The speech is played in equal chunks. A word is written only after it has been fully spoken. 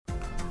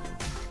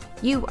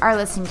You are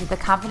listening to the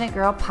Confident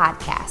Girl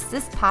Podcast.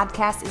 This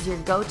podcast is your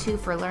go-to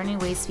for learning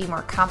ways to be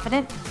more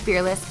confident,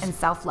 fearless, and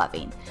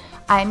self-loving.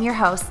 I'm your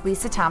host,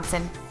 Lisa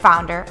Thompson,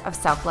 founder of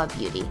Self Love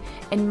Beauty,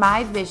 and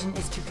my vision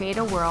is to create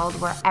a world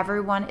where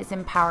everyone is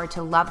empowered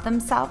to love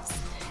themselves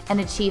and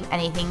achieve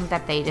anything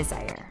that they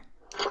desire.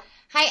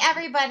 Hi,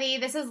 everybody.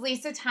 This is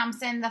Lisa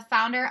Thompson, the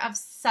founder of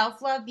Self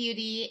Love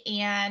Beauty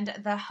and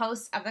the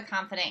host of The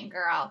Confident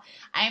Girl.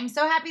 I am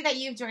so happy that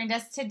you've joined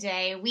us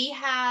today. We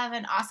have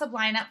an awesome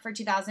lineup for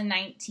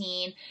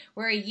 2019.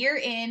 We're a year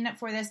in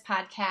for this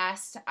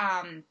podcast.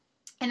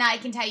 And I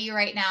can tell you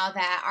right now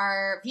that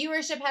our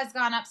viewership has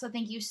gone up. So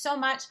thank you so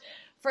much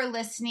for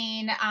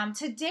listening.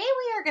 Today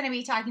we are going to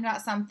be talking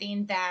about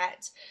something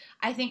that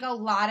I think a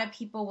lot of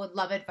people would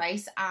love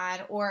advice on,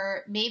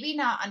 or maybe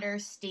not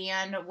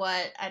understand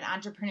what an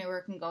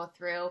entrepreneur can go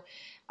through.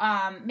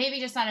 Maybe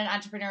just not an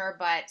entrepreneur,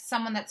 but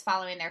someone that's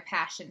following their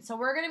passion. So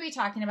we're going to be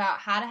talking about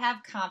how to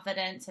have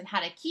confidence and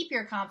how to keep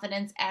your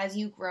confidence as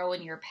you grow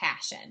in your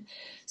passion.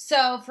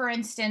 So for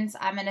instance,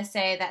 I'm going to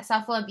say that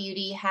Self Love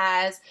Beauty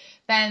has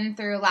been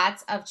through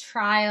lots of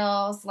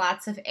trials,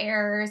 lots of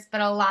errors,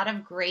 but a lot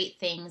of great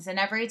things. And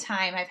every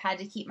time I've had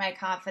to keep my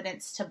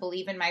confidence to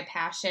believe in my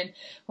passion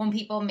when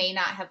people may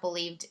not have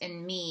believed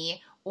in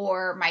me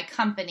or my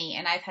company,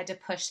 and I've had to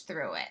push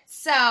through it.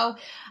 So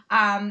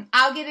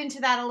I'll get into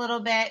that in a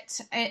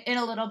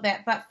little bit.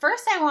 But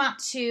first I want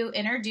to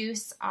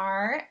introduce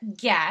our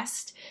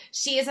guest.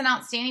 She is an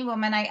outstanding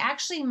woman. I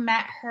actually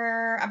met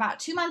her about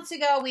 2 months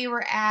ago. We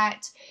were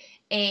at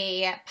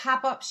a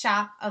pop-up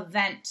shop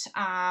event.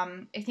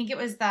 I think it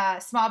was the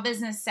Small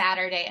Business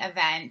Saturday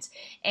event,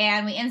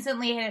 and we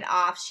instantly hit it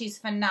off. She's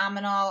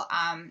phenomenal.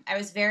 I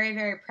was very,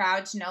 very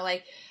proud to know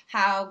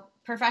how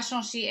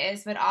professional she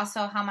is, but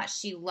also how much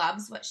she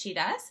loves what she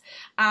does.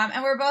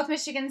 And we're both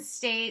Michigan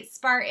State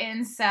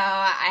Spartans, so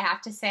I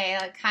have to say,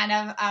 kind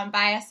of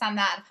biased on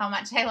that, of how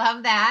much I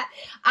love that.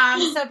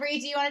 So Bree,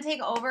 do you want to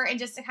take over and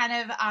just to kind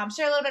of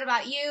share a little bit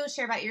about you,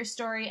 share about your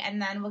story, and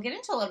then we'll get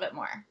into a little bit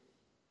more.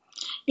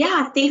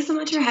 Yeah, thanks so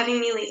much for having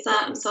me, Lisa.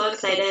 I'm so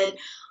excited.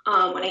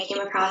 When I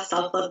came across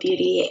Self Love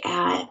Beauty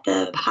at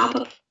the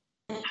pop-up,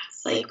 I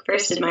was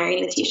first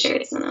admiring the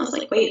t-shirts, and then I was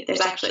like, wait, there's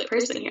actually a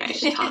person here. I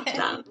should talk to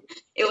them.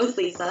 It was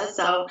Lisa,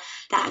 so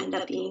that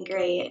ended up being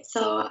great.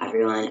 So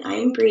everyone,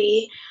 I'm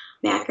Bree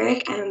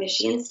Mackrick. I'm a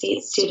Michigan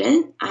State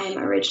student. I'm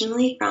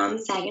originally from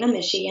Saginaw,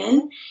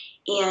 Michigan,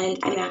 and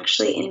I'm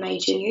actually in my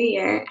junior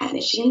year at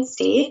Michigan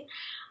State,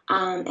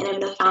 and I'm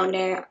the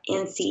founder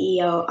and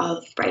CEO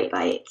of Bright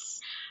Bites.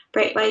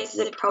 Bright Bites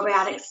is a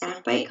probiotic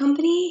snack bite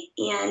company,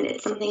 and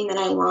it's something that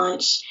I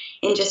launched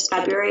in just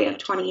February of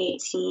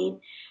 2018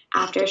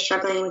 after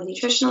struggling with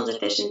nutritional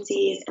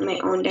deficiencies and my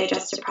own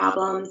digestive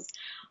problems,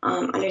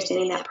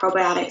 understanding that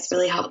probiotics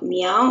really helped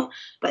me out,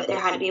 but there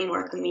had to be a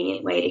more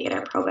convenient way to get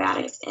our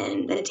probiotics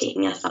in than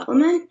taking a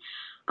supplement.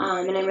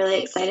 And I'm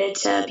really excited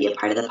to be a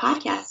part of the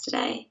podcast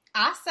today.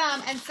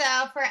 Awesome. And so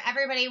for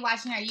everybody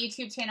watching our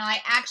YouTube channel, I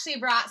actually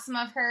brought some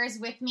of hers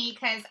with me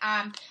because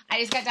I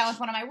just got done with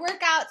one of my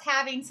workouts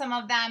having some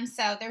of them.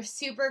 So they're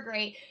super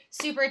great,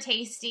 super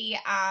tasty.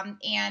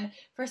 And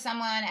for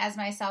someone as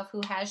myself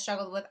who has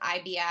struggled with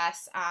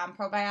IBS,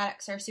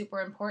 probiotics are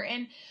super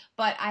important.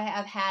 But I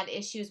have had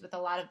issues with a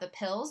lot of the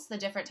pills, the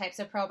different types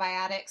of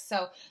probiotics.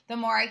 So the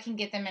more I can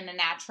get them in a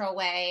natural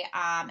way,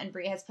 and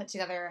Bree has put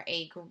together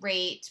a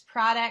great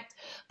product.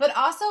 But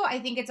also I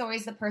think it's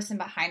always the person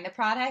behind the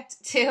product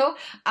too,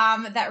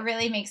 that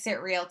really makes it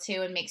real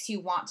too and makes you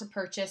want to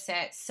purchase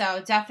it.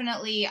 So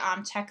definitely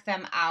check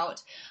them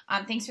out.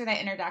 Thanks for that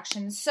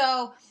introduction.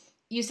 So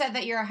you said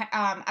that you're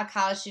a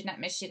college student at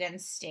Michigan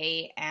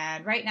State,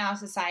 and right now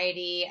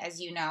society, as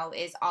you know,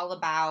 is all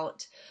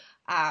about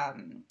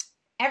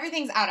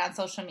everything's out on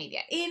social media.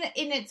 And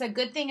it's a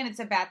good thing and it's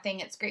a bad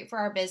thing. It's great for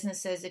our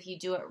businesses if you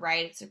do it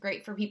right. It's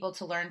great for people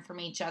to learn from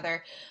each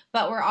other.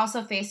 But we're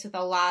also faced with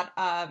a lot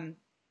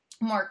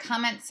more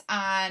comments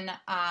on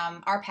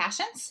our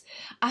passions,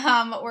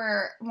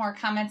 or more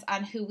comments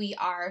on who we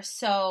are.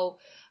 So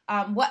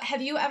what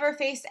have you ever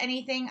faced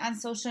anything on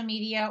social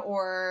media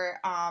or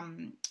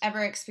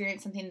ever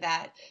experienced something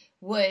that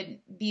would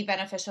be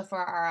beneficial for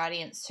our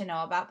audience to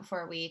know about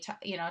before we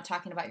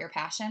talking about your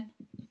passion?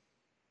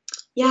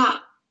 Yeah,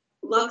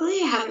 luckily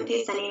I haven't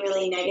faced any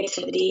really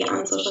negativity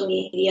on social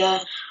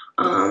media,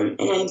 and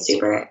I'm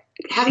super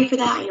happy for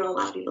that. I know a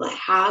lot of people that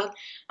have,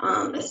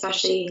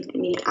 especially,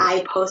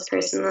 I post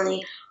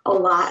personally a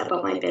lot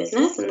about my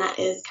business, and that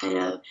is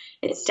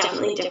it's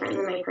definitely different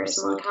than my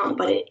personal account,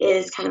 but it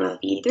is kind of a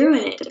feed through,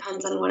 and it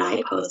depends on what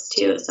I post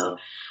too. So I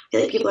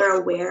feel like people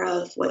are aware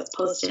of what's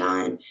posted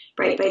on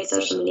Bright Bites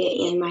social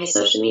media and my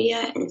social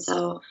media, and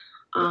so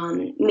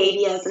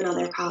maybe as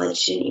another college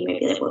student, you might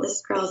be like, well,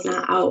 this girl's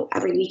not out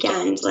every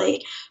weekend,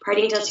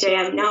 partying till 2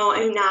 a.m. No,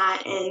 I'm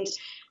not, and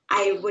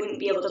I wouldn't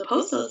be able to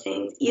post those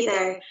things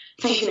either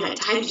if I even had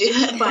time to do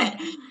that, but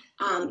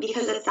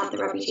because that's not the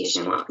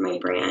reputation I want for my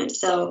brand.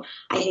 So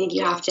I think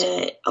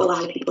a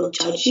lot of people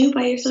judge you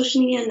by your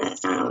social media, and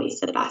that's not always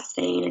the best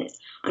thing, and it's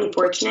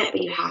unfortunate,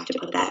 but you have to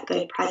put that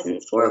good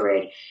presence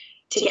forward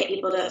to get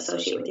people to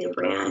associate with your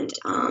brand.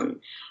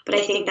 But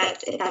I think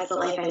if that's the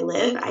life I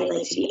live, I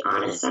like to be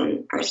honest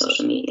on our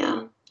social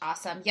media.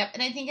 Awesome. Yep.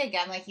 And I think,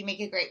 again, like you make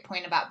a great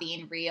point about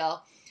being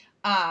real.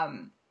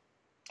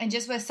 And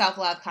just with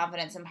self-love,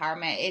 confidence,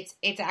 empowerment,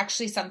 it's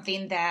actually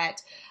something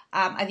that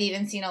I've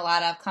even seen a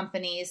lot of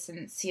companies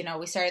since,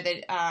 we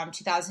started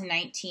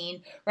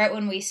 2019, right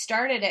when we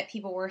started it,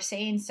 people were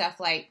saying stuff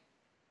like,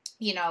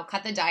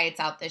 cut the diets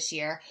out this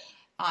year.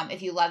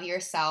 If you love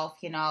yourself,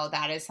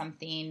 that is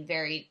something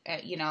very,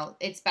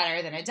 it's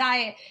better than a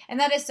diet. And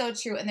that is so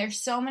true. And there's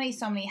so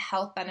many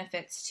health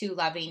benefits to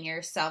loving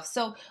yourself.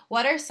 So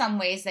what are some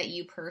ways that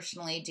you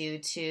personally do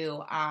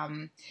to,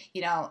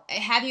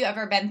 have you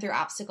ever been through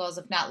obstacles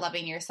of not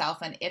loving yourself?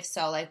 And if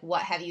so, like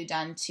what have you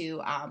done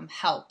to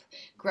help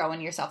grow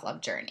in your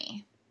self-love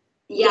journey?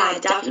 Yeah,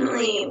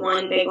 definitely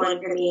one big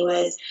one for me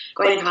was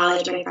going to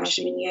college my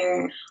freshman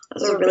year. It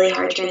was a really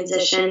hard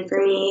transition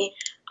for me.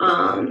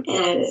 And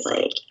I was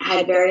I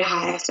had very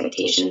high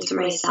expectations for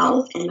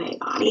myself and my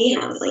body.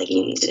 And I was like,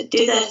 you need to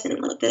do this and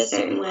look this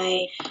certain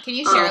way. Can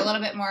you share a little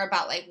bit more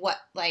about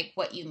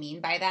what you mean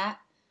by that?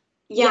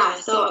 Yeah,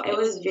 so I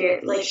was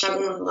very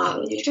struggling with a lot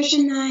with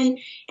nutrition then,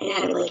 and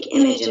had an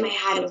image in my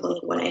head of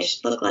what I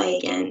should look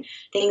like and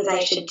things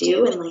I should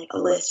do, and a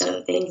list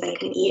of things I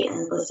can eat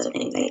and a list of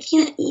things I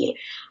can't eat.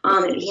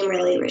 It became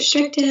really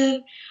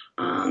restrictive.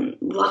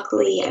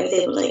 Luckily, I was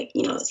able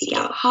to seek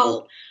out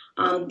help.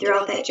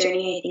 Throughout that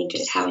journey, I think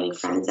just having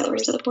friends that were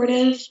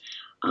supportive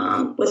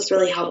was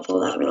really helpful,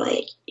 that were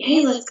like,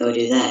 hey, let's go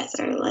do this,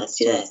 or let's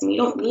do this. And you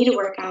don't need to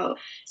work out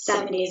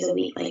 7 days a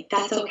week.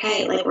 That's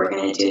okay. We're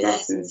going to do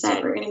this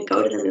instead. We're going to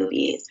go to the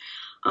movies,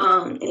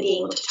 and being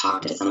able to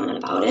talk to someone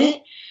about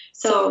it.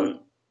 So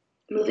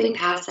moving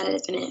past that,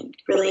 it's been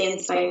really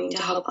inspiring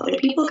to help other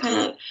people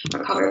kind of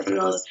recover from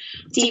those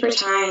deeper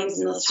times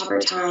and those tougher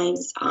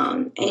times.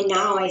 And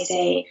now I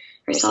say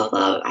for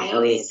self-love, I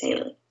always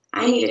say,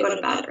 I need to go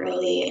to bed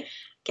early,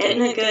 get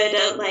in a good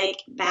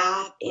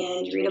bath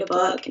and read a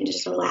book and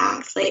just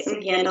relax, light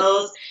some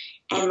candles,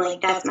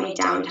 and that's my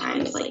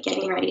downtime, is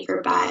getting ready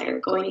for bed or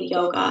going to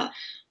yoga.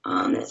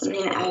 That's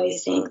something that I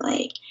always think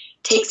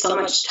takes so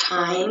much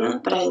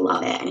time, but I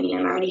love it. I mean,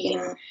 I'm already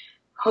gonna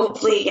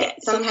hopefully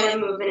get some kind of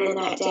movement in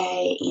that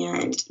day,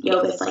 and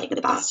yoga is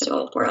the best of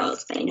both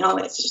worlds. I know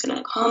it's just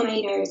gonna calm my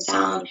nerves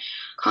down,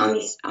 calm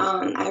me,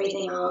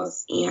 everything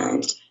else,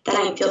 and then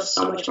I feel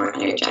so much more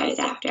energized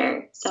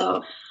after.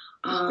 So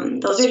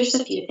those are just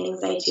a few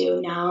things I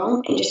do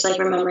now, and just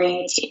remembering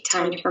I take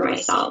time for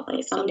myself.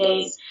 Some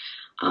days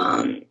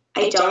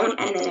I don't,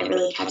 and then it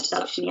really catches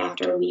up to me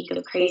after a week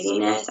of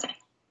craziness.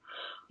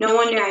 No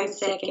wonder I'm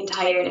sick and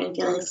tired and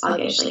feeling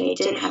sluggish. I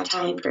didn't have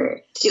time to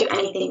do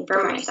anything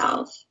for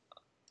myself.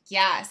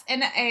 Yes.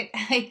 And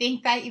I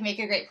think that you make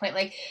a great point.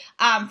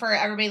 For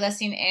everybody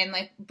listening in,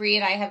 Bree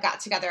and I have got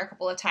together a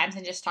couple of times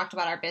and just talked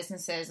about our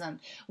businesses, and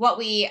what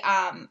we,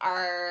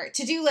 our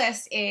to-do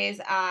list is,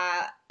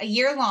 a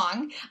year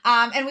long.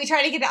 And we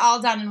try to get it all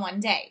done in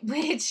one day,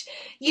 which,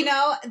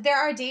 there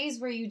are days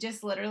where you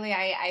just literally,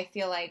 I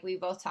feel like we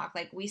both talk,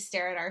 we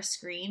stare at our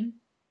screen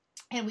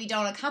and we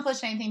don't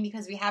accomplish anything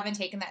because we haven't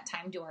taken that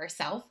time to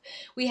ourselves.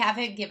 We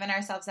haven't given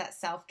ourselves that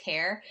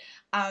self-care.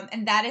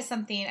 And that is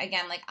something,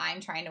 again,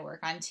 I'm trying to work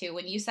on too.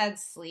 When you said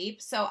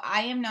sleep, so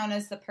I am known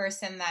as the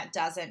person that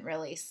doesn't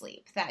really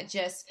sleep, that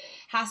just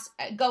has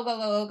to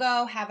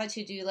go, have a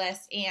to-do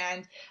list.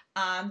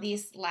 And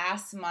these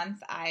last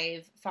month,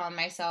 I've found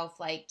myself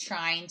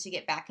trying to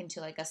get back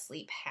into a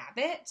sleep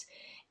habit.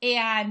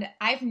 And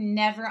I've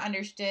never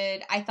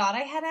understood. I thought I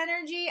had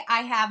energy. I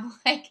have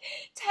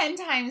 10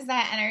 times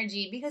that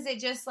energy, because it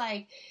just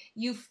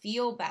you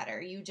feel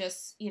better. You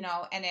just,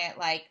 and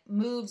it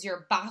moves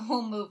your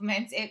bowel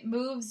movements. It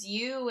moves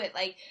you. It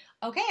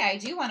okay, I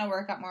do want to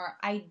work out more.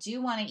 I do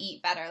want to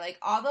eat better.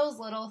 All those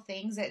little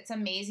things. It's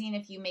amazing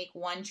if you make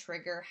one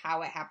trigger,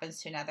 how it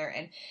happens to another.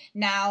 And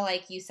now,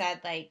 you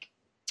said,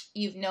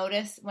 you've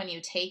noticed when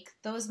you take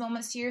those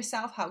moments to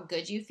yourself, how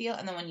good you feel.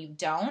 And then when you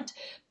don't,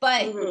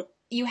 but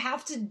you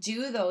have to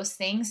do those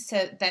things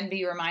to then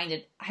be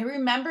reminded, I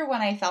remember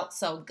when I felt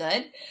so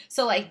good.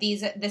 So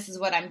this is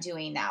what I'm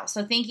doing now.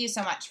 So thank you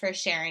so much for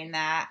sharing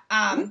that.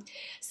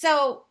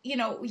 So,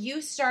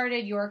 you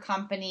started your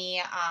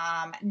company,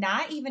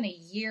 not even a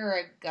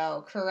year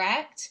ago,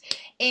 correct?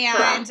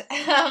 And,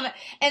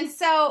 and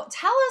so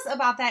tell us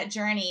about that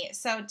journey.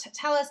 So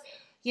tell us,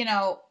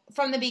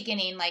 from the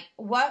beginning,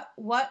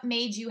 what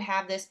made you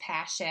have this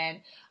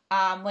passion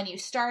when you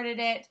started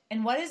it,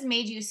 and what has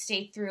made you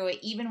stay through it,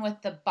 even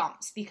with the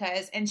bumps,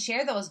 and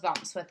share those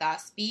bumps with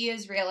us. Be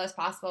as real as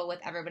possible with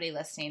everybody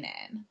listening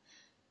in.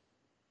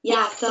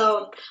 Yeah,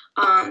 so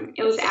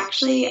it was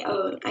actually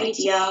an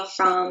idea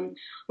from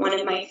one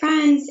of my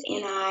friends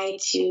and I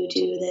to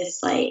do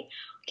this,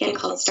 again,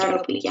 called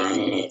Startup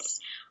Weekend, and it's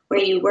where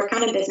you work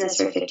on a business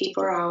for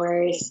 54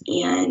 hours,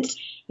 and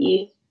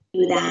you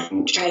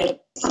then try to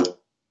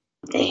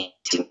something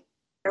to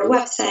your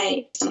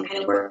website, some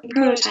kind of working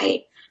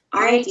prototype.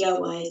 Our idea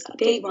was a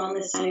big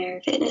wellness center,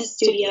 fitness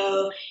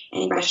studio,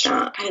 and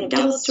restaurant, kind of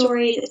double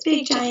story, this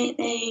big giant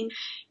thing.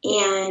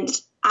 And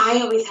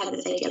I always had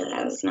this idea that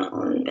I was going to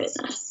own a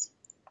business.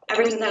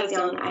 Ever since I was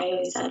young, I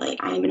always said, like,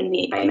 I'm going to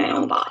be my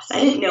own boss.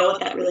 I didn't know what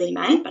that really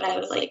meant, but I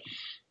was like,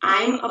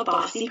 I'm a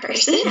bossy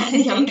person as a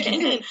young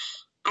kid. And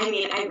I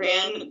mean, I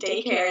ran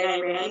daycare and I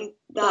ran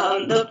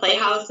the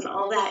playhouse and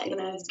all that when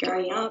I was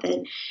growing up.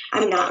 And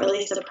I'm not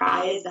really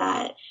surprised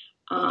that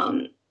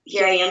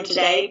here I am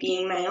today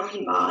being my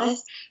own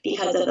boss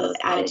because of those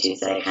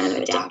attitudes that I kind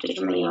of adapted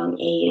from a young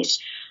age.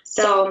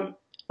 So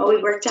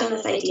we worked on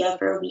this idea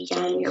for a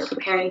weekend. We were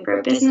preparing for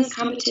a business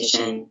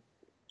competition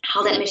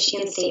held at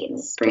Michigan State in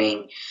the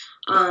spring.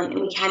 And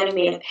we kind of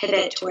made a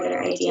pivot toward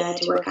our idea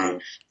to work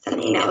on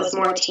something that was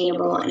more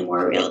attainable and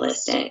more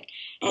realistic.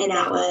 And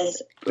that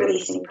was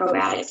releasing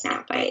probiotic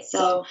snack bites.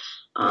 So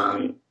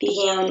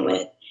began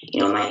with,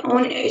 my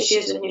own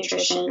issues with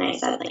nutrition. And I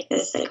said, like,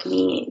 this is a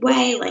convenient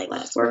way, like,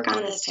 let's work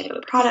on this type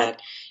of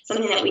product,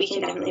 something that we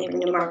can definitely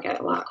bring to market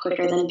a lot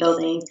quicker than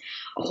building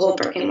a whole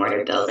brick and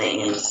mortar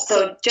building. And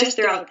so just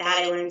throughout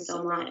that, I learned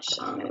so much.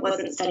 I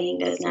wasn't studying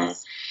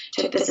business,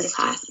 took business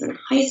classes in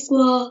high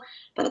school,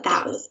 but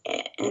that was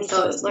it. And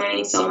so I was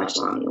learning so much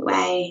along the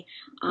way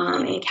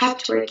and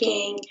kept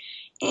working.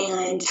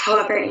 And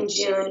however, in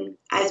June,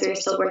 as we were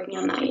still working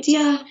on the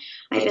idea,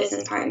 my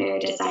business partner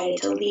decided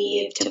to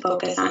leave to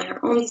focus on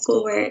her own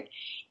schoolwork,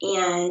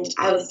 and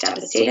I was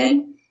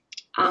devastated.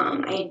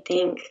 I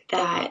think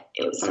that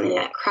it was something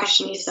that crushed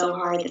me so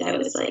hard that I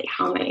was like,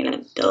 how am I going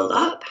to build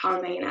up? How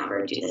am I going to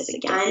ever do this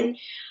again?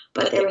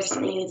 But there was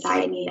something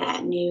inside me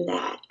that knew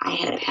that I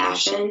had a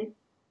passion,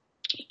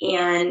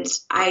 and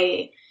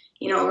I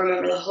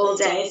remember the whole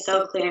day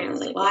so clear. And I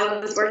was like, well, I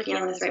was working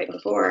on this right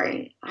before,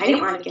 and I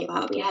didn't want to give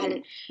up. We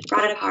hadn't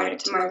brought a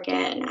product to market,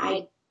 and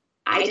I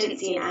didn't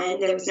see an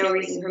end. There was no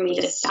reason for me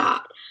to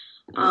stop.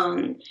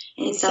 And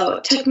so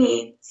it took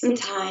me some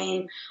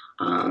time.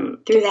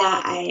 Through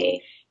that, I,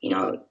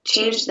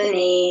 changed the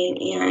name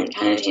and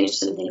kind of changed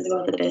some things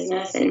about the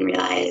business and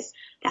realized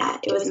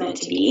that it was meant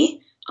to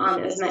be.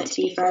 It was meant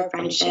to be for our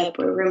friendship.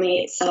 We're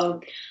roommates.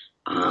 So,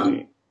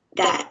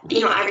 that,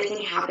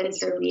 everything happens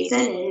for a reason,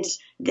 and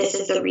this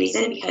is the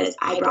reason because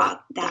I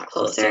brought that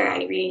closer. I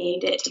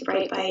renamed it to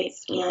Bright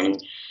Bites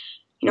and,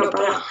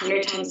 brought it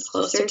 100 times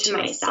closer to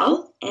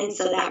myself. And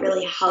so that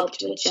really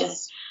helped with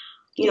just,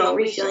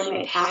 refueling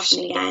my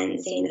passion again,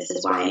 saying this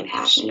is why I'm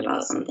passionate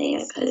about something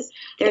is because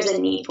there's a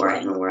need for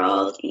it in the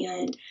world.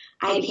 And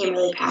I became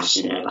really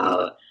passionate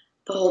about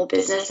the whole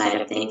business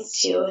side of things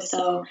too.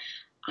 So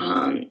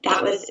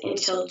that was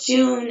until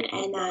June,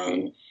 and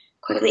then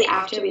quickly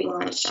after we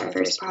launched our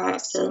first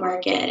products to the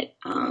market,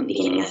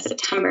 beginning of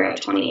September of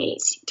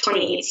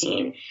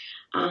 2018.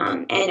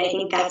 And I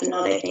think that's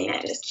another thing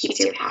that just keeps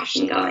your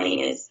passion going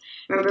is,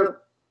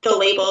 remember the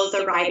labels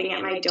arriving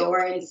at my door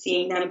and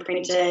seeing them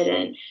printed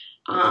and,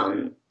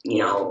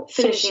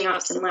 finishing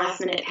up some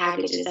last minute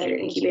packages at our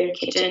incubator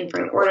kitchen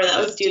for an order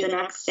that was due the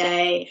next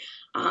day.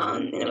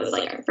 And it was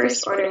like our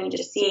first order, and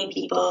just seeing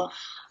people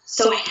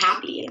so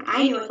happy. And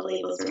I knew what the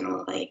labels were going to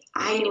look like.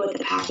 I knew what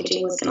the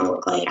packaging was going to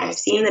look like. I've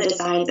seen the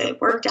designs.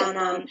 I've worked on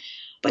them.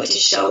 But to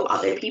show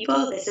other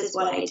people, this is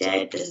what I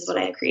did, this is what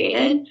I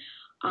created,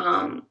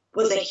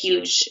 was a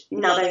huge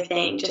another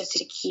thing just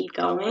to keep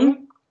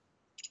going.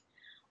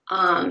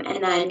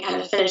 And then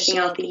kind of finishing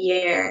out the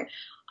year,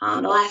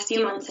 the last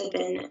few months have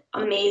been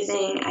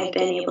amazing. I've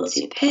been able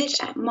to pitch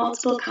at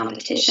multiple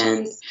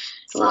competitions.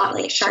 It's a lot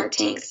like Shark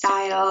Tank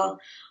style,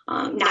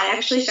 not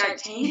actually Shark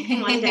Tank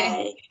one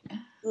day.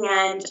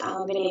 And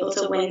been able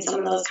to win some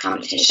of those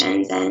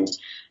competitions. And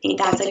I think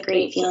that's a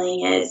great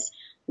feeling is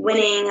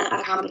winning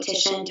a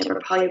competition to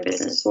propel your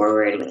business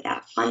forward with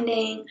that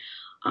funding.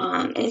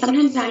 And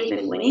sometimes not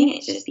even winning,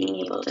 it's just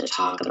being able to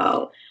talk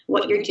about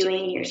what you're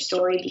doing in your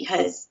story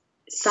because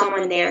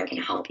someone there can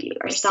help you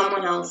or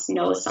someone else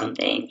knows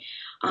something.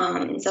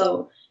 And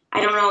so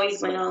I don't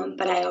always win them,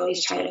 but I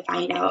always try to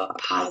find out a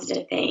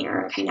positive thing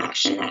or a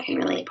connection that can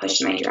really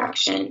push my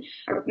direction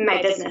or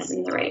my business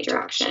in the right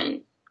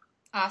direction.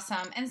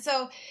 Awesome. And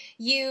so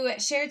you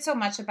shared so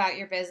much about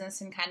your business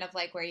and kind of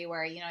like where you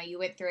were, you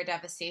went through a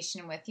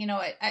devastation with,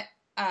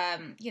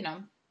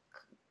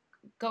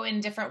 go in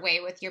a different way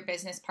with your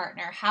business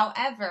partner.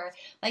 However,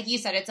 like you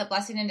said, it's a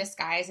blessing in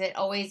disguise. It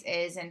always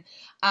is. And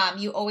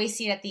you always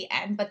see it at the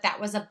end, but that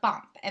was a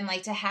bump. And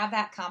like to have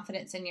that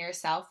confidence in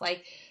yourself,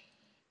 like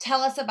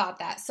tell us about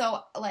that.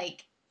 So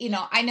like,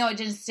 I know it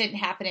just didn't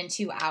happen in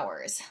 2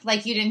 hours.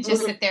 Like you didn't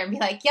just sit there and be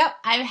like, yep,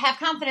 I have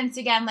confidence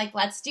again. Like,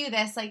 let's do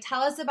this. Like,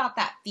 tell us about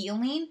that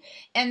feeling.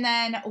 And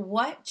then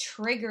what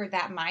triggered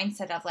that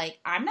mindset of like,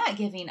 I'm not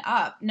giving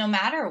up no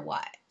matter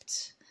what.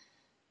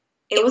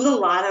 It was a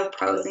lot of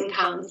pros and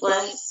cons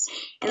lists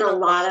and a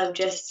lot of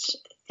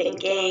just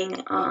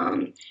thinking.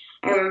 I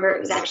remember it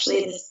was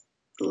actually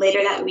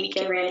later that week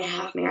I ran a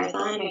half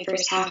marathon, my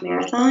first half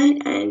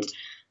marathon. And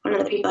one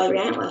of the people I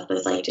ran it with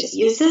was like, just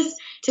use this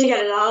to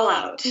get it all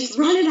out. Just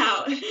run it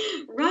out.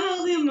 Run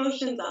all the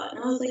emotions out.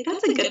 And I was like,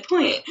 that's a good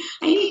point.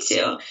 I need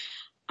to.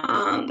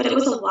 But it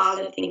was a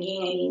lot of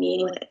thinking. I mean,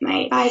 meeting with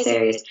my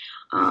advisors,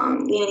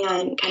 leaning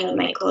on kind of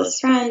my close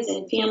friends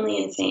and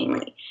family and saying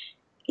like,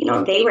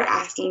 they were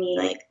asking me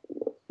like,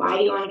 why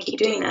do you want to keep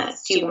doing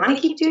this? Do you want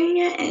to keep doing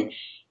it? And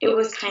it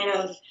was kind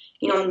of,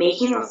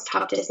 making those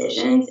tough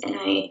decisions. And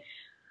I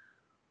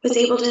was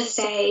able to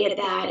say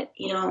that,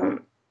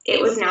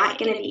 it was not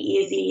going to be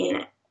easy.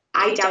 And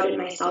I doubted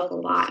myself a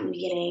lot in the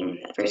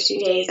beginning. The first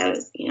few days I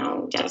was,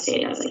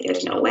 devastated. I was like,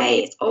 there's no way,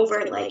 it's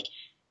over. Like,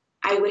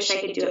 I wish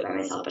I could do it by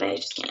myself, but I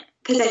just can't.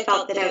 Because I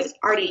felt that I was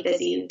already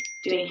busy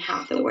doing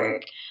half the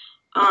work.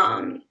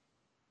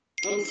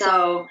 And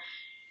so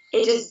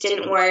it just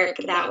didn't work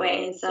that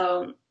way. And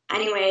so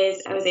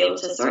anyways, I was able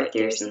to sort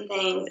through some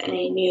things, and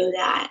I knew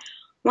that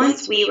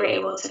once we were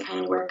able to kind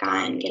of work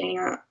on getting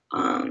our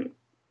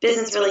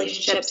business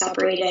relationship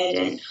separated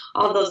and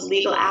all those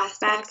legal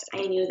aspects,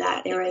 I knew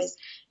that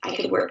I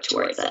could work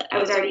towards it. I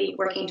was already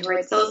working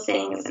towards those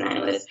things, and I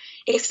was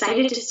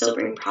excited to still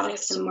bring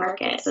products to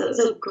market. So it was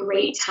a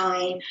great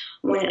time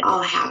when it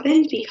all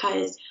happened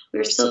because we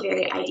were still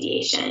very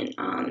ideation.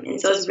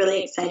 And so it was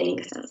really exciting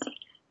because I was like,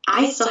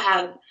 I still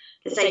have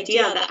this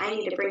idea that I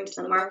need to bring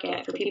to the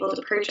market for people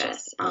to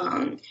purchase.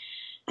 And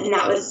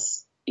that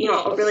was,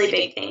 a really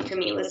big thing for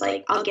me, was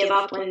like, I'll give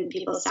up when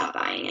people stop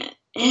buying it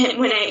and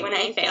when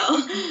I fail.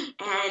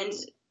 And,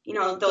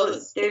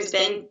 there's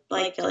been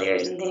like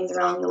failures and things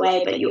along the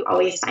way, but you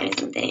always find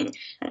something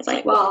that's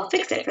like, well, I'll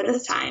fix it for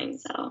this time.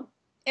 So.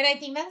 And I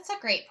think that's a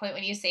great point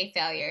when you say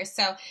failure.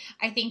 So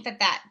I think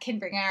that can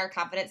bring our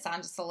confidence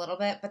down just a little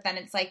bit, but then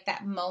it's like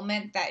that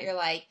moment that you're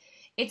like,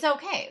 it's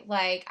okay.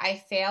 Like,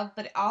 I failed,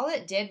 but all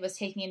it did was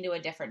take me into a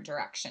different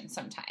direction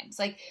sometimes.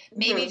 Like,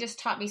 maybe it just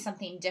taught me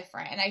something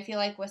different. And I feel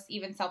like with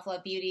even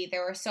Self-Love Beauty,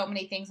 there were so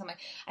many things. I'm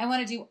like, I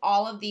want to do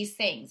all of these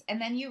things.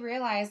 And then you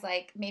realize,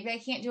 like, maybe I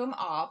can't do them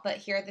all, but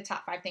here are the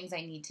top 5 things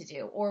I need to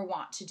do or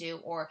want to do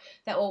or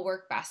that will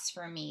work best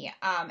for me.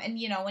 And,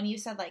 when you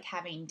said, like,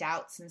 having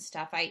doubts and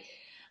stuff, I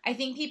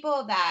think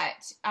people that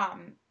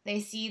they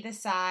see the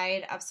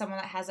side of someone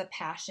that has a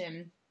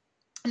passion,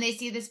 and they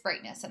see this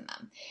brightness in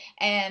them,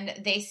 and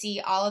they see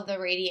all of the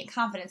radiant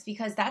confidence,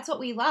 because that's what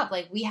we love.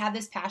 Like, we have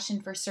this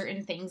passion for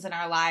certain things in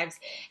our lives,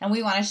 and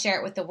we want to share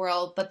it with the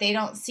world, but they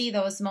don't see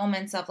those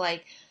moments of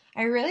like,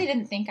 I really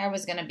didn't think I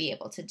was going to be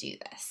able to do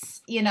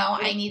this.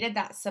 I needed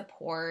that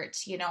support.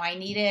 I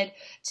needed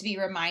to be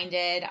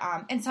reminded.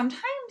 And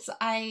sometimes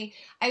I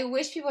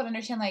wish people would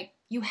understand, like,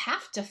 you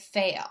have to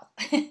fail.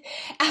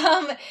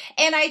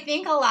 And I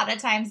think a lot of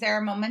times there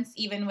are moments,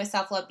 even with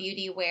Self-Love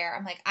Beauty, where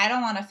I'm like, I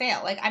don't want to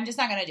fail. Like, I'm just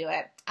not going to do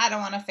it. I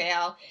don't want to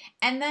fail.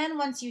 And then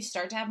once you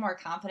start to have more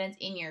confidence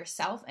in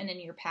yourself and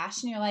in your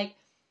passion, you're like,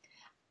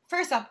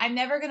 first off, I'm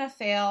never going to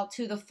fail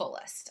to the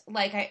fullest.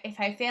 Like, if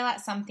I fail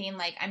at something,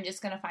 like, I'm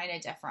just going to find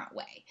a different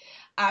way.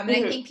 And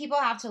I think people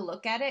have to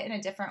look at it in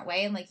a different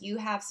way. And, like, you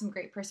have some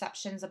great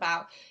perceptions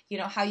about,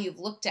 how you've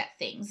looked at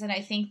things. And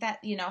I think that,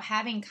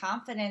 having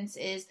confidence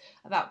is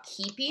about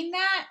keeping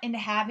that and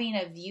having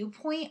a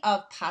viewpoint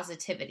of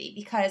positivity.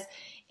 Because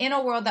in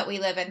a world that we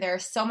live in,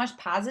 there's so much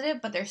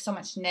positive, but there's so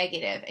much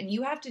negative. And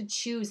you have to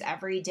choose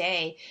every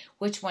day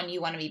which one you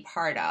want to be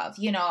part of.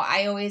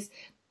 I always,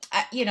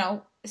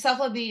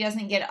 Self-Love Beauty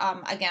doesn't get,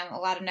 again, a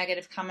lot of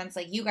negative comments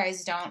like you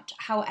guys don't.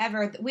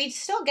 However, we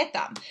still get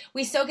them.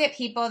 We still get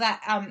people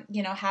that,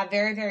 have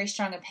very, very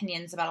strong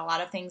opinions about a lot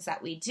of things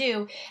that we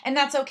do. And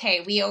that's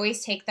okay. We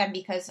always take them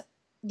because,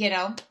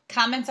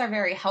 comments are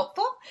very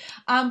helpful.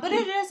 But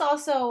it is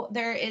also,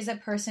 there is a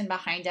person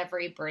behind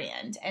every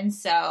brand. And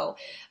so,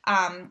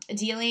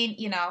 dealing,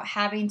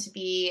 having to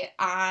be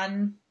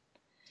on,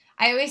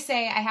 I always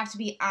say I have to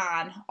be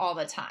on all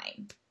the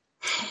time.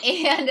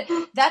 And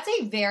that's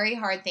a very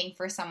hard thing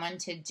for someone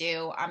to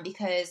do,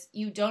 because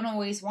you don't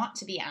always want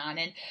to be on.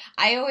 And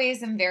I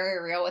always am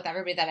very real with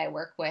everybody that I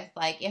work with.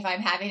 Like, if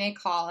I'm having a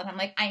call and I'm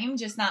like, I am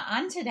just not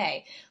on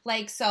today.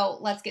 Like, so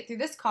let's get through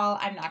this call.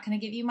 I'm not going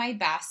to give you my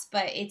best,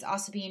 but it's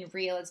also being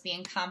real. It's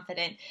being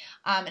confident.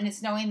 And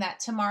it's knowing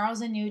that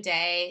tomorrow's a new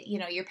day.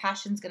 Your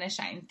passion's going to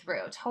shine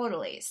through.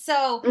 Totally.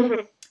 So,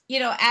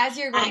 as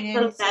you're going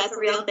in. That's a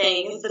real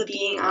thing, is the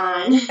being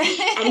on.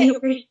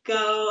 Anywhere you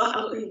go,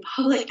 out in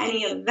public,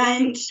 any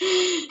event.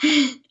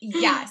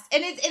 Yes.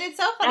 And it's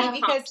so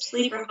funny because.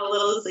 Sleep or how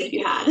little sleep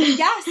you had.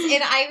 Yes.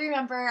 And I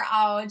remember,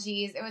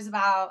 it was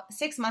about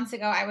 6 months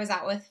ago. I was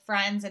out with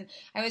friends and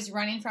I was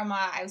running from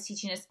I was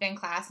teaching a spin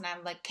class, and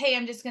I'm like, okay,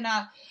 I'm just going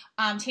to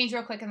change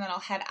real quick and then I'll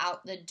head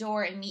out the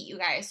door and meet you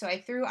guys. So I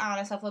threw on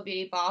a Self-Love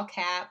Beauty ball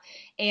cap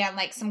and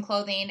like some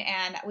clothing,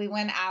 and we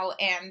went out,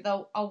 and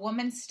a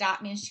woman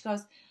stopped me and she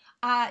goes,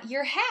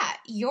 your hat,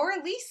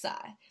 you're Lisa.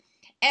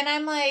 And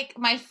I'm like,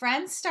 my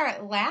friends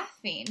start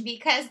laughing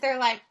because they're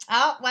like,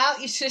 oh,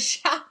 well, you should have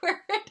showered,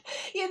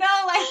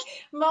 like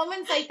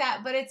moments like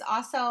that. But it's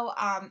also,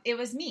 it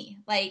was me.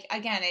 Like,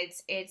 again,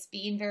 it's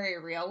being very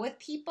real with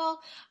people.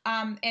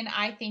 And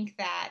I think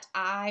that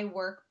I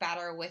work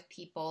better with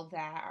people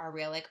that are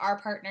real. Like, our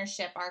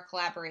partnership, our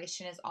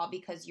collaboration is all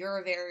because you're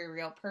a very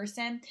real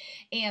person.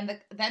 And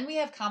then we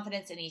have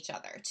confidence in each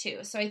other too.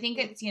 So I think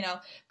it's,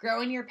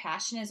 growing your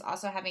passion is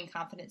also having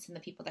confidence in the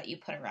people that you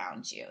put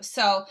around you.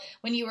 So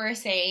when you were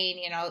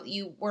saying,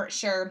 you weren't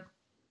sure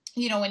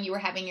when you were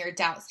having your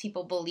doubts,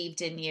 people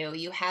believed in you.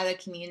 You had a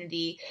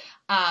community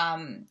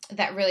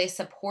that really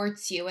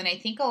supports you. And I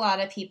think a lot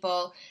of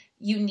people,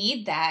 you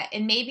need that.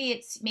 And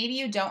maybe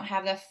you don't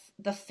have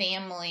the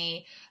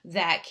family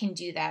that can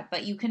do that,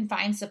 but you can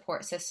find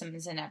support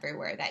systems in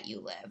everywhere that you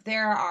live.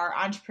 There are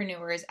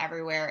entrepreneurs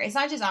everywhere. It's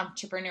not just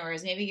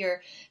entrepreneurs. Maybe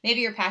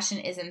your passion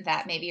isn't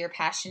that. Maybe your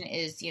passion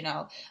is,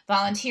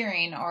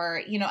 volunteering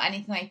or,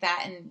 anything like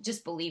that, and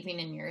just believing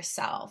in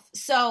yourself.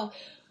 So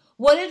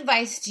what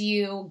advice do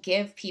you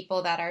give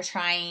people that are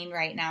trying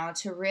right now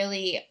to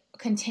really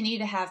continue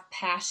to have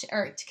passion,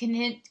 or to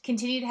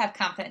continue to have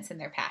confidence in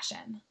their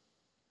passion?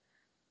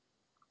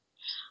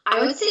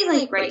 I would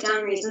say write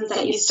down reasons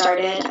that you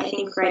started. I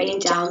think writing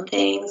down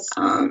things,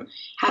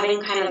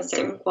 having kind of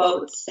certain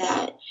quotes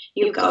that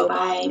you go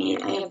by. I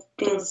mean, I have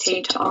things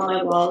taped to all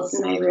my walls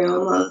in my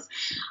room of,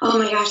 oh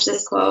my gosh,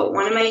 this quote.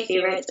 One of my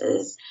favorites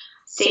is,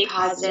 stay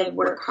positive,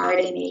 work hard,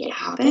 and make it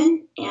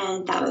happen.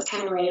 And that was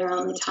kind of right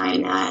around the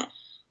time that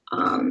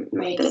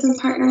my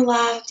business partner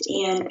left,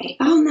 and I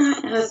found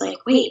that, and I was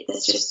like, wait,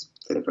 this just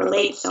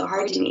relates so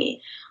hard to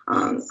me,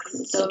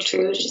 because it's so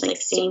true, just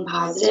staying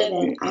positive.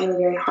 And I'm a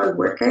very hard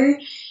worker,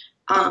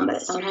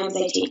 but sometimes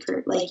I take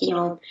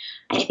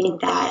I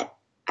think that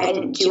I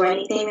didn't do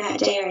anything that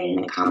day, or I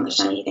didn't accomplish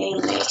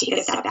anything, and I take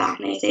a step back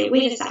and I say,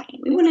 wait a second,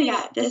 we wouldn't have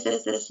got this,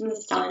 and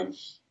this done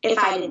if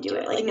I didn't do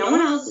it. No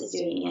one else is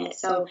doing it.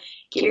 So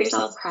give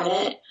yourself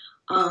credit,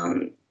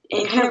 and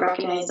kind of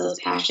recognize those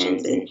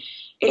passions. And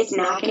it's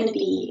not going to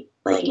be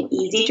an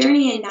easy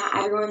journey, and not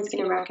everyone's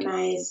going to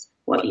recognize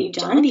what you've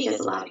done, because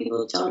a lot of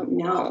people don't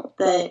know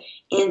the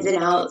ins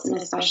and outs, and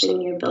especially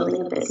when you're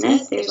building a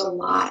business, there's a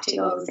lot that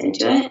goes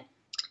into it.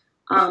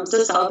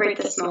 So celebrate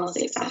the small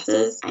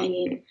successes. I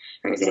mean,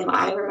 for example,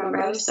 I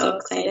remember I was so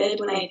excited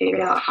when I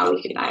figured out how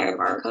we could buy our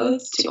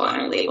barcodes to go on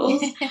our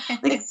labels.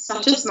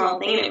 Such a small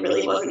thing, and it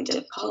really wasn't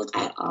difficult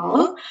at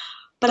all.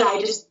 But I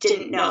just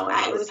didn't know.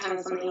 It was kind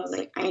of something I was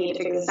like, I need to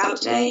figure this out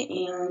today,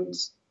 and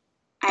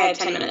I had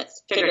 10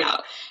 minutes to figure it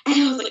out. And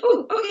I was like,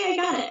 oh, okay, I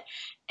got it.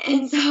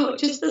 And so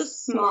just the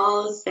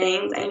smallest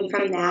things, I mean,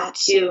 from that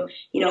to,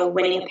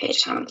 winning a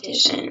pitch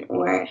competition,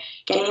 or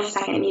getting a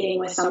second meeting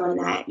with someone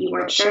that you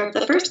weren't sure if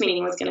the first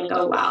meeting was going to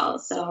go well.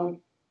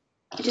 So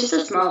just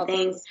the small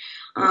things,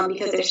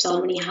 because there's so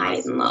many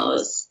highs and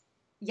lows.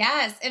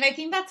 Yes. And I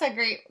think that's a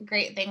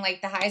great thing,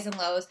 the highs and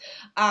lows,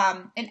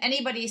 in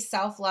anybody's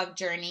self-love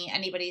journey,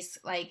 anybody's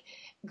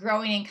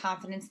growing in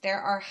confidence, there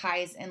are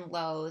highs and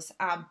lows,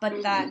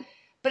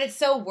 but it's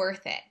so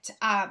worth it.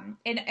 And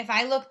if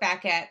I look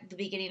back at the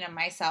beginning of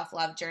my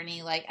self-love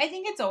journey, I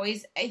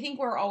think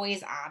we're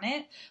always on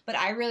it, but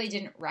I really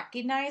didn't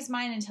recognize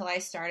mine until I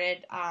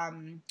started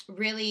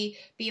really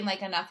being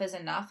enough is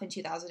enough in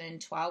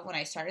 2012 when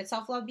I started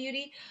Self-Love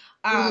Beauty.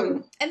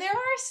 And there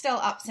are still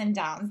ups and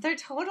downs. There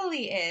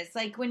totally is.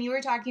 When you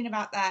were talking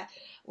about that,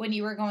 when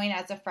you were going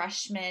as a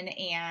freshman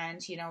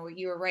and,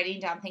 you were writing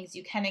down things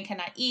you can and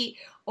cannot eat,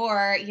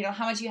 or,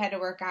 how much you had to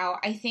work out.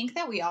 I think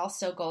that we all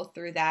still go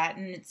through that.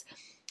 And it's,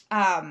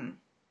 I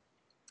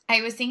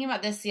was thinking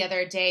about this the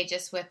other day,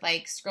 just with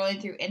scrolling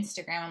through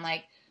Instagram. I'm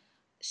like,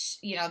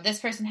 this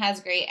person has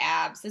great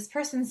abs. This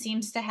person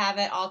seems to have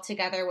it all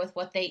together with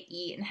what they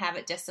eat and have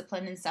it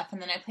disciplined and stuff.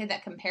 And then I play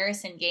that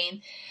comparison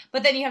game.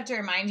 But then you have to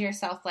remind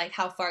yourself,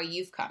 how far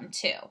you've come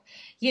too,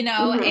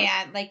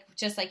 and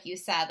just like you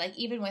said,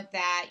 even with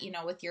that,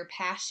 with your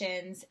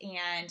passions,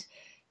 and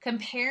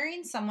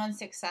comparing someone's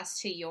success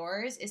to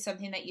yours is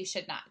something that you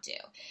should not do.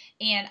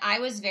 And I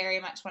was very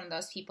much one of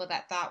those people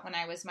that thought when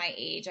I was my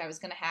age, I was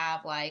going to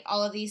have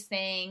all of these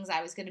things.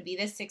 I was going to be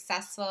this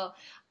successful.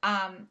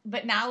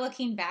 But now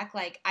looking back,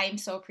 I'm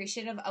so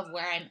appreciative of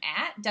where I'm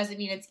at. Doesn't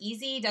mean it's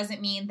easy.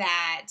 Doesn't mean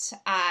that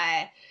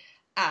I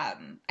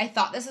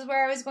thought this is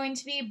where I was going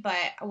to be.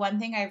 But one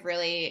thing I've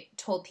really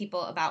told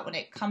people about when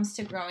it comes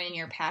to growing in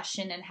your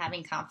passion and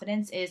having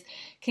confidence is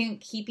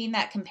keeping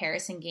that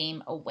comparison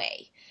game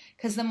away.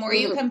 Because the more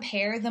you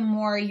compare, the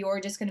more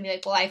you're just going to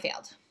be well, I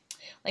failed.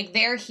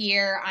 They're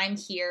here, I'm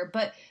here,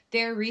 but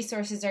their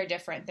resources are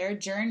different. Their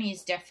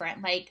journey's different.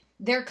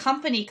 Their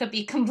company could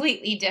be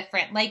completely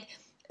different.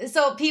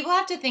 So people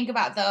have to think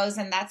about those,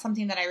 and that's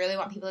something that I really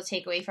want people to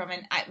take away from.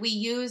 And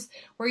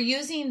we're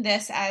using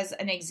this as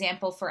an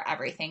example for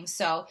everything.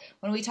 So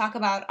when we talk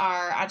about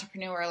our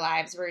entrepreneur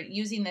lives, we're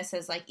using this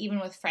as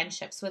even with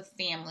friendships, with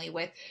family,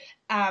 with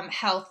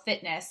health,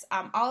 fitness,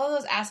 all of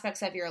those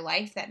aspects of your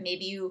life that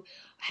maybe you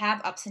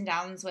have ups and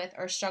downs with,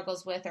 or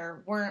struggles with,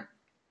 or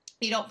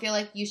you don't feel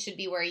like you should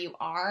be where you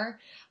are.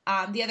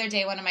 The other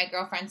day, one of my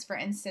girlfriends, for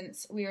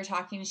instance, we were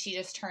talking, she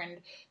just turned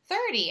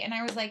 30, and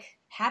I was like,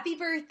 happy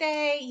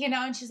birthday,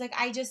 and she's like,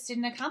 I just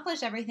didn't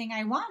accomplish everything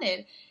I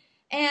wanted.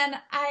 And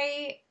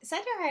I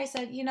said to her, I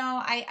said,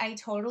 I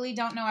totally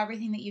don't know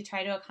everything that you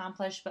try to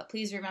accomplish, but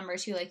please remember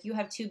too, you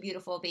have 2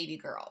 beautiful baby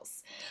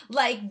girls.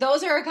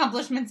 Those are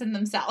accomplishments in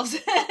themselves.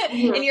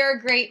 Mm-hmm. And you're a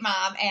great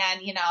mom.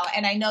 And,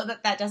 and I know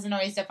that doesn't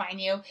always define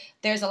you.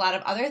 There's a lot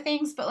of other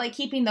things, but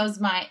keeping those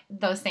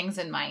things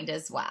in mind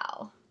as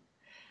well.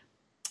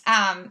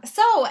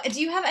 So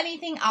do you have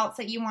anything else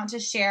that you want to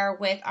share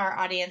with our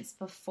audience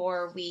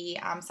before we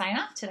sign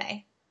off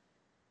today?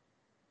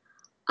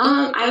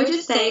 I would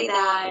just say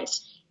that,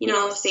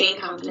 staying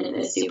confident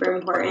is super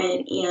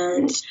important,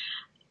 and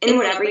in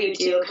whatever you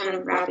do, kind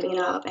of wrapping it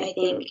up, I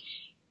think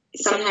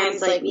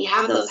sometimes we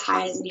have those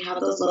highs and we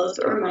have those lows,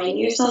 but remind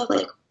yourself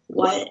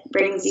what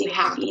brings you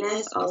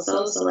happiness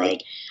also. So I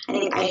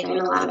think I find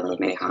a lot of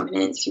my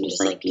confidence from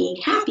just being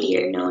happy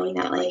or knowing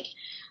that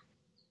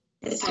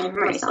it's time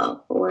for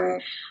myself,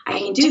 or I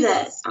can do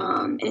this.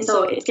 And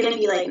so it's gonna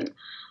be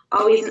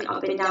always an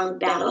up and down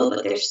battle,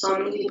 but there's so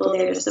many people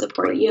there to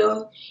support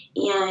you,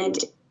 and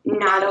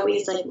not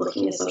always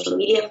looking to social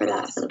media for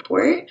that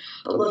support,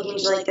 but looking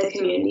to the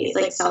communities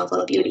like Self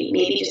Love Beauty,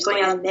 maybe just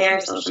going on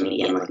their social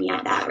media and looking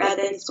at that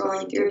rather than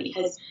scrolling through,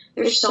 because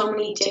there's so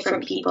many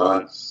different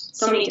people,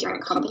 so many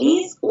different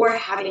companies, or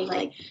having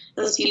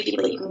those few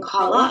people you can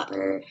call up,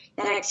 or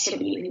that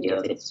activity you can do,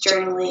 if it's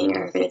journaling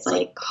or if it's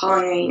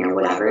coloring or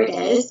whatever it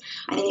is.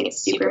 I think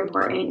it's super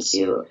important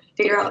to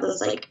figure out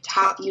those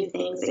top few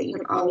things that you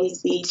can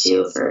always lead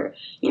to for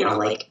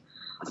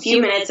a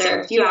few minutes or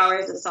a few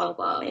hours of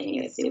self-love. I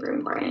think it's super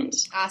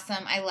important.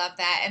 Awesome. I love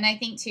that. And I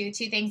think two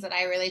things that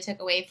I really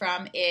took away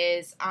from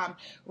is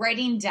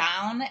writing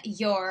down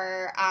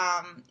your,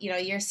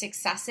 your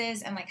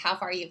successes and how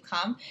far you've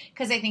come,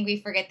 because I think we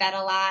forget that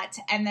a lot.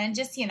 And then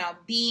just,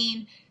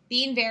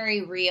 being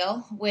very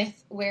real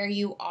with where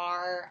you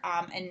are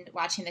and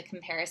watching the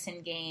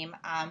comparison game.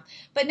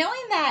 But knowing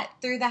that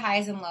through the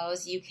highs and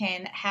lows, you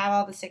can have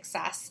all the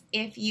success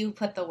if you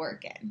put the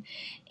work in.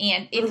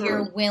 And if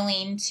you're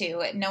willing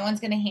to, no one's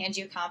going to hand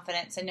you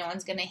confidence and no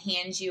one's going to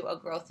hand you a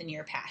growth in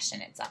your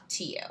passion. It's up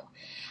to you.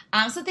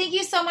 So thank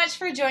you so much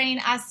for joining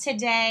us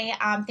today.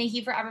 Thank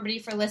you for everybody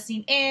for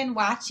listening in,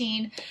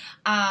 watching.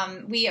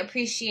 We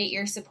appreciate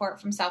your support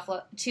from Self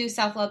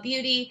Love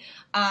Beauty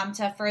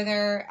to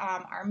further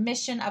our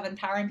mission of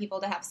empowering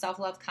people to have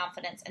self-love,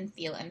 confidence, and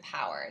feel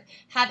empowered.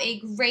 Have a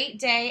great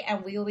day,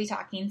 and we will be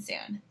talking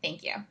soon.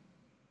 Thank you.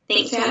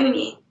 Thanks for having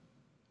me.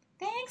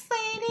 Thanks,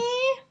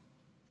 lady.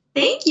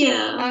 Thank you.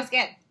 That was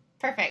good.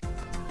 Perfect.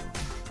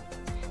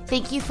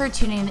 Thank you for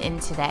tuning in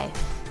today.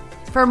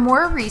 For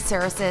more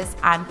resources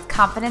on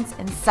confidence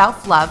and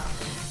self-love,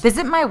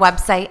 visit my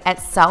website at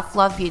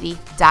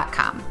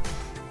selflovebeauty.com.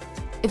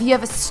 If you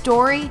have a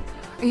story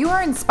or you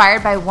are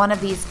inspired by one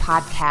of these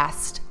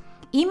podcasts,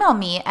 email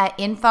me at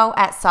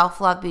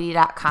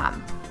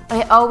info@selflovebeauty.com.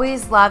 I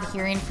always love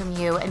hearing from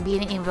you and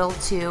being able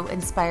to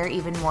inspire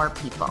even more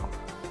people.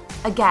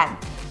 Again,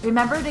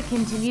 remember to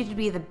continue to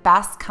be the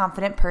best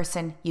confident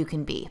person you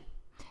can be.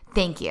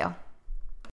 Thank you.